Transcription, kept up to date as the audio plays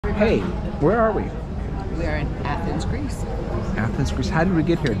Hey, where are we? We are in Athens, Greece. Athens, Greece. How did we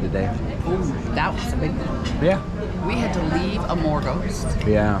get here today? Ooh, that was a big one. Yeah. We had to leave Amorgos.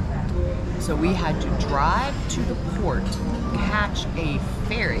 Yeah. So we had to drive to the port, catch a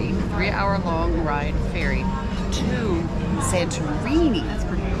ferry, 3-hour-long ride ferry, to Santorini.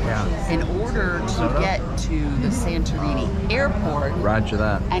 Yeah. In order to get to the Santorini airport Roger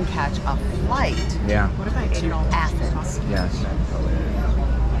that. and catch a flight Yeah. to Athens. Yes.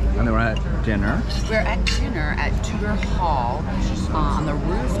 And then we're at dinner. We're at dinner at Tudor Hall on the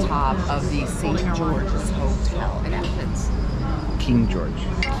rooftop of the St. George's Hotel in Athens. King George.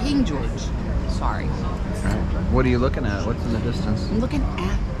 King George, sorry. All right. What are you looking at? What's in the distance? I'm looking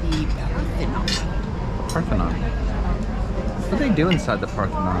at the Parthenon. The Parthenon. What do they do inside the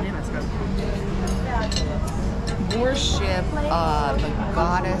Parthenon? Worship the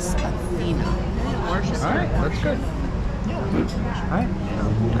goddess Athena. All right, that's good. All right,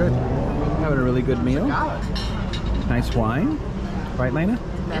 good. Having a really good meal. Nice wine, right, Lena?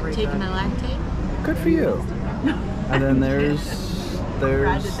 I've taken my lactate. Good for you. And then there's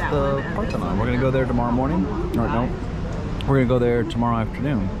the Parthenon. We're gonna go there tomorrow morning. Or no, we're gonna go there tomorrow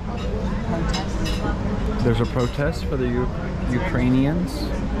afternoon. There's a protest for the Ukrainians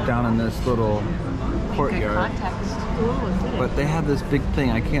down in this little courtyard. But they have this big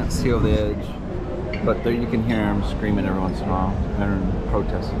thing. I can't see over the edge, but there you can hear them screaming every once in a while. They're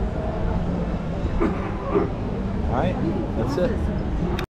protesting. All right, that's it.